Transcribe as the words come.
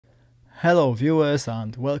Hello viewers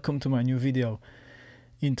and welcome to my new video.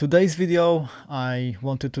 In today's video I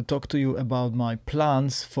wanted to talk to you about my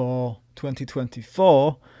plans for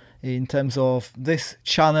 2024 in terms of this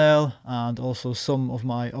channel and also some of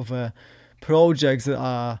my other projects that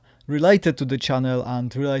are related to the channel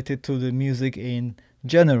and related to the music in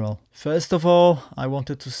general. First of all, I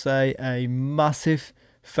wanted to say a massive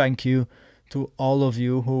thank you to all of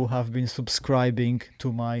you who have been subscribing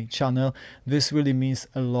to my channel. This really means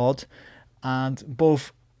a lot, and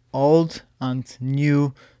both old and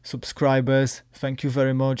new subscribers, thank you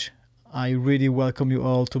very much. I really welcome you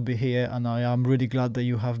all to be here, and I am really glad that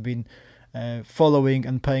you have been following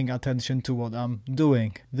and paying attention to what I'm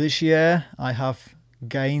doing. This year I have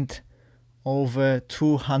gained over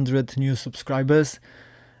 200 new subscribers,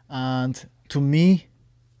 and to me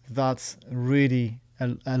that's really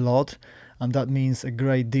a lot, and that means a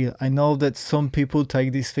great deal. I know that some people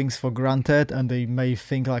take these things for granted and they may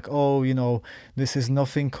think like, oh, you know, this is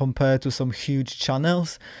nothing compared to some huge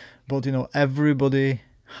channels, but you know, everybody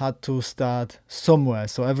had to start somewhere.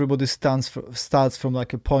 So everybody starts from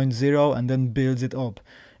like a point zero and then builds it up,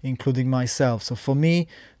 including myself. So for me,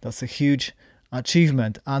 that's a huge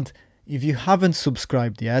achievement. And if you haven't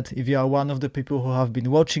subscribed yet, if you are one of the people who have been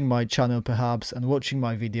watching my channel perhaps and watching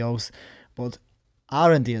my videos, but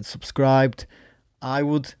aren't yet subscribed, I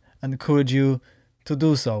would encourage you to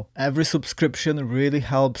do so. Every subscription really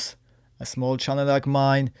helps a small channel like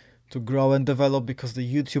mine to grow and develop, because the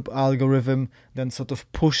YouTube algorithm then sort of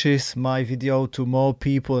pushes my video to more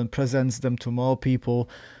people and presents them to more people,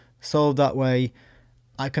 so that way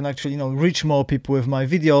I can actually, you know, reach more people with my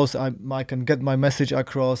videos. I can get my message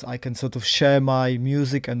across. I can sort of share my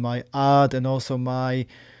music and my art and also my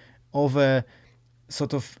other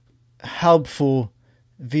sort of helpful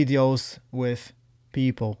videos with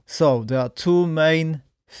people. So there are two main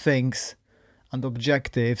things and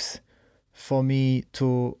objectives for me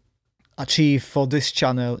to achieve for this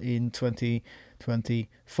channel in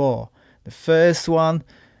 2024. The first one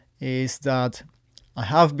is that I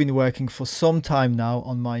have been working for some time now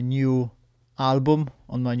on my new album,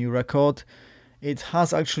 on my new record. It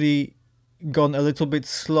has actually gone a little bit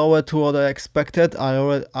slower to what I expected.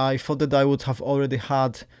 I thought that I would have already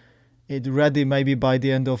had it ready maybe by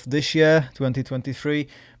the end of this year, 2023,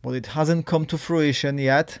 but it hasn't come to fruition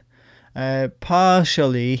yet.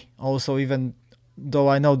 Partially also, even though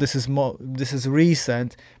I know this is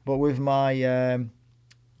recent, but with my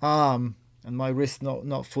arm and my wrist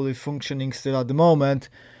not fully functioning still at the moment,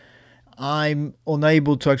 I'm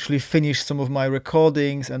unable to actually finish some of my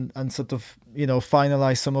recordings and sort of, you know,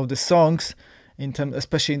 finalize some of the songs in terms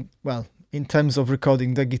of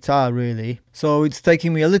recording the guitar, really. So it's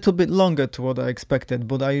taking me a little bit longer to what I expected,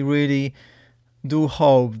 but I really do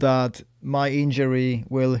hope that my injury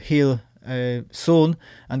will heal soon,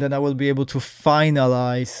 and then I will be able to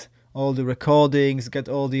finalize all the recordings, get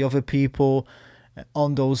all the other people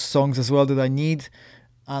on those songs as well that I need,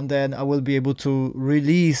 and then I will be able to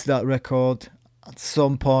release that record at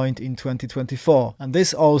some point in 2024. And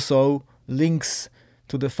this also links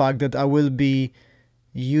to the fact that I will be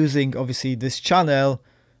using obviously this channel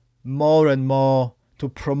more and more to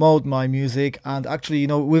promote my music. And actually, you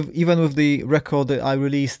know, even with the record that I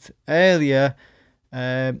released earlier,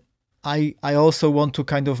 I also want to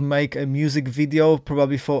kind of make a music video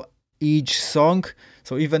probably for each song.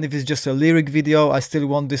 So even if it's just a lyric video, I still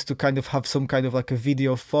want this to kind of have some kind of like a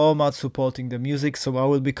video format supporting the music. So I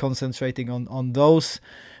will be concentrating on those,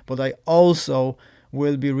 but I also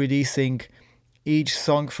will be releasing each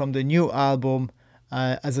song from the new album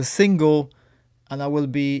as a single, and I will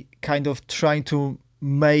be kind of trying to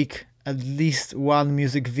make at least one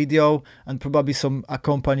music video and probably some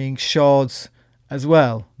accompanying shorts as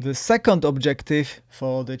well. The second objective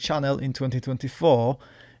for the channel in 2024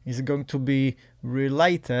 is going to be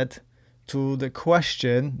related to the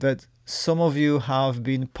question that some of you have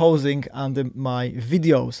been posing under my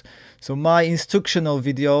videos. So my instructional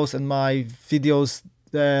videos and my videos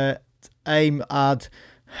that aim at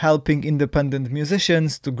helping independent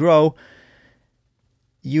musicians to grow,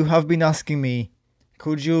 you have been asking me,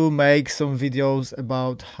 could you make some videos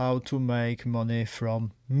about how to make money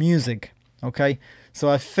from music? Okay, so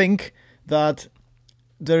I think that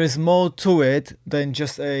there is more to it than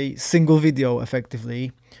just a single video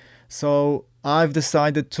effectively. So I've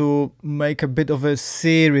decided to make a bit of a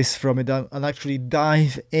series from it and actually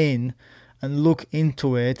dive in and look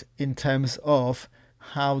into it in terms of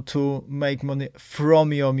how to make money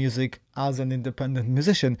from your music as an independent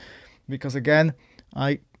musician. Because again,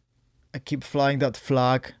 I keep flying that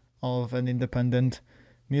flag of an independent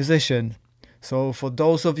musician. So for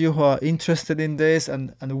those of you who are interested in this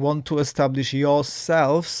and want to establish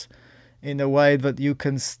yourselves in a way that you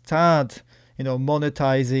can start,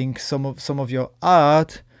 monetizing some of your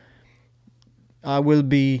art, I will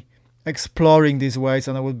be exploring these ways,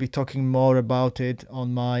 and I will be talking more about it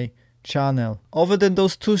on my channel. Other than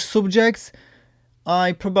those two subjects,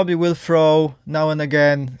 I probably will throw now and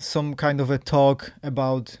again some kind of a talk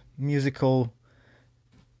about musical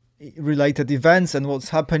related events and what's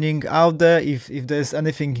happening out there. If there's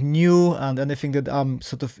anything new and anything that I'm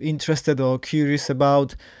sort of interested or curious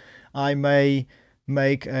about, I may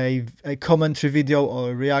make a commentary video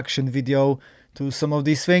or a reaction video to some of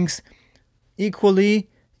these things. Equally,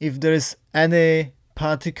 if there's any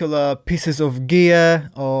particular pieces of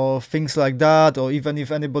gear or things like that, or even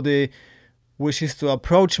if anybody wishes to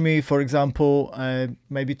approach me, for example,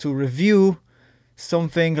 maybe to review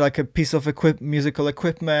something like a piece of musical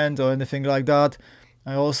equipment or anything like that,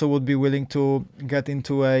 I also would be willing to get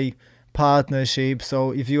into a partnership.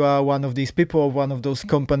 So if you are one of these people, one of those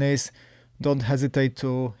companies, don't hesitate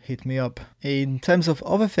to hit me up. In terms of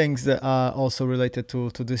other things that are also related to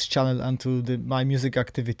this channel and to my music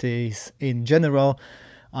activities in general,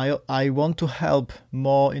 I want to help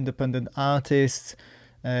more independent artists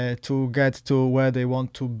to get to where they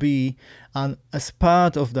want to be. And as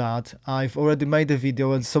part of that, I've already made a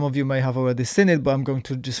video, and some of you may have already seen it, but I'm going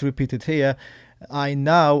to just repeat it here. I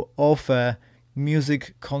now offer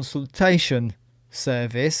music consultation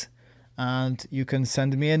service, and you can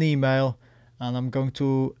send me an email, and I'm going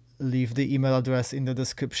to leave the email address in the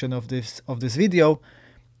description of this video,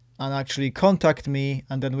 and actually contact me,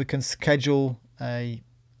 and then we can schedule a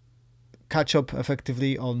catch up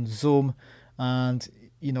effectively on Zoom, and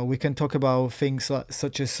we can talk about things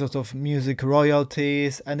such as sort of music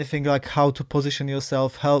royalties, anything like how to position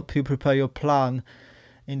yourself, help you prepare your plan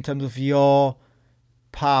in terms of your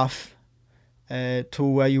path to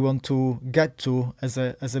where you want to get to as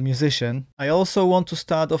a musician. I also want to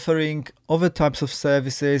start offering other types of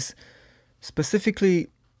services, specifically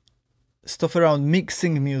stuff around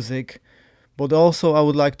mixing music, but also I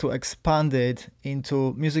would like to expand it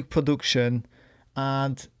into music production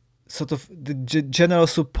and sort of the general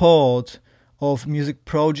support of music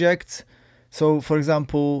projects. So for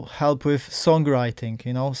example, help with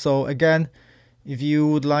songwriting, so again, if you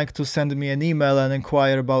would like to send me an email and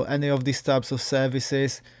inquire about any of these types of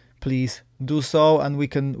services, please do so, and we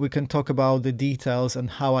can talk about the details and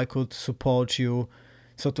how I could support you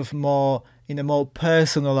sort of more in a more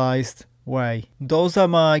personalized way. Those are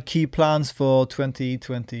my key plans for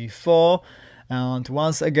 2024, and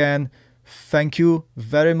once again, thank you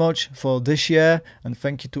very much for this year, and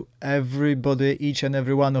thank you to everybody, each and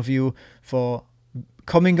every one of you, for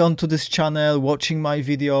coming onto this channel, watching my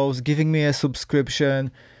videos, giving me a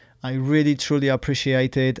subscription. I really truly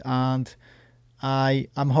appreciate it, and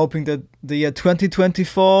I'm hoping that the year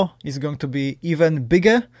 2024 is going to be even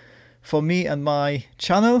bigger for me and my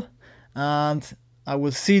channel, and I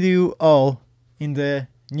will see you all in the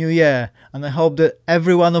new year, and I hope that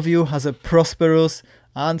every one of you has a prosperous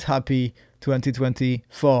and happy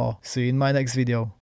 2024. See you in my next video.